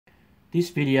This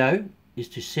video is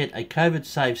to set a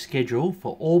COVID-safe schedule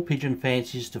for all pigeon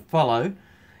fanciers to follow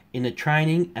in the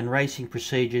training and racing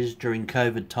procedures during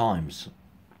COVID times.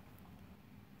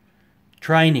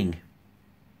 Training.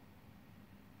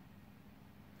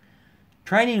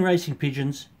 Training racing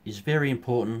pigeons is very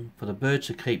important for the birds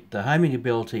to keep the homing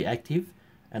ability active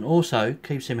and also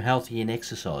keeps them healthy in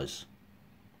exercise.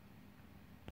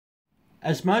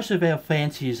 As most of our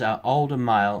fanciers are older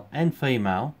male and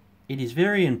female, it is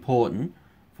very important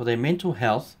for their mental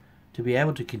health to be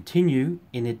able to continue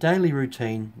in their daily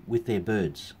routine with their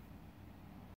birds.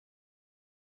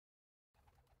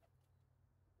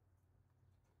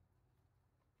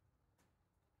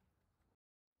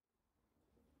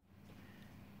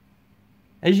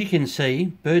 As you can see,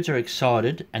 birds are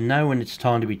excited and know when it's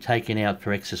time to be taken out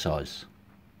for exercise.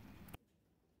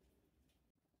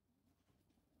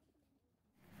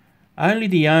 Only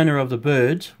the owner of the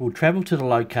birds will travel to the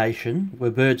location where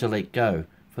birds are let go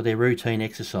for their routine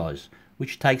exercise,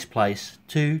 which takes place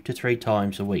 2 to 3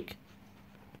 times a week.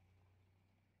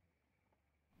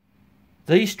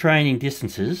 These training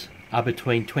distances are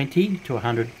between 20 to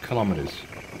 100 kilometres.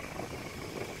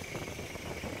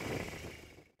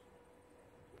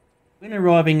 When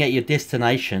arriving at your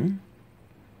destination,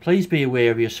 please be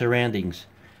aware of your surroundings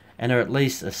and are at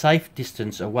least a safe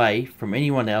distance away from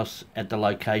anyone else at the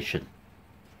location.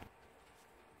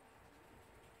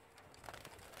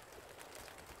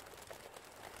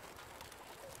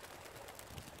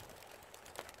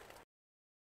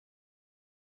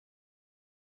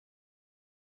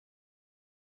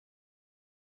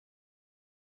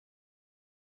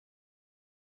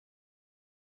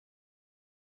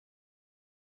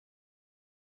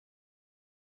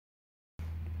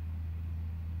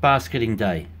 Basketing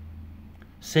day.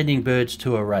 Sending birds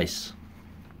to a race.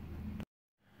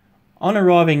 On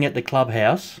arriving at the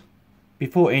clubhouse,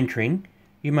 before entering,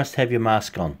 you must have your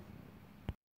mask on.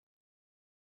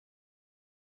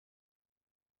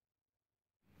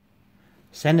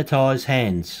 Sanitize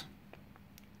hands.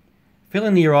 Fill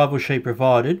in the arrival sheet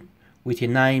provided with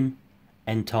your name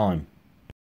and time.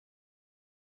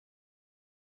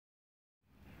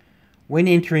 When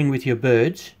entering with your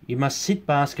birds, you must sit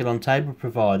basket on table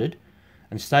provided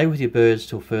and stay with your birds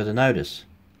till further notice.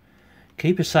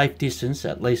 Keep a safe distance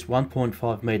at least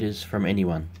 1.5 metres from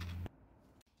anyone.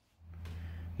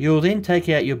 You will then take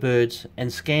out your birds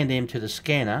and scan them to the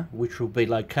scanner, which will be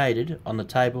located on the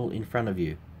table in front of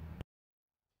you.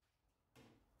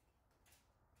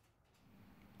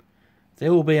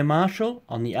 There will be a marshal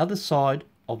on the other side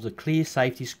of the clear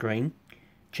safety screen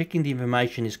checking the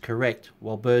information is correct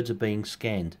while birds are being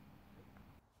scanned.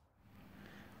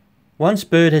 Once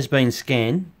bird has been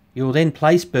scanned, you will then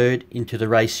place bird into the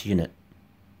race unit.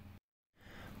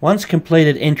 Once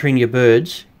completed entering your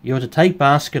birds, you are to take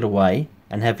basket away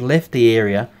and have left the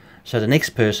area so the next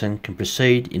person can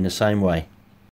proceed in the same way.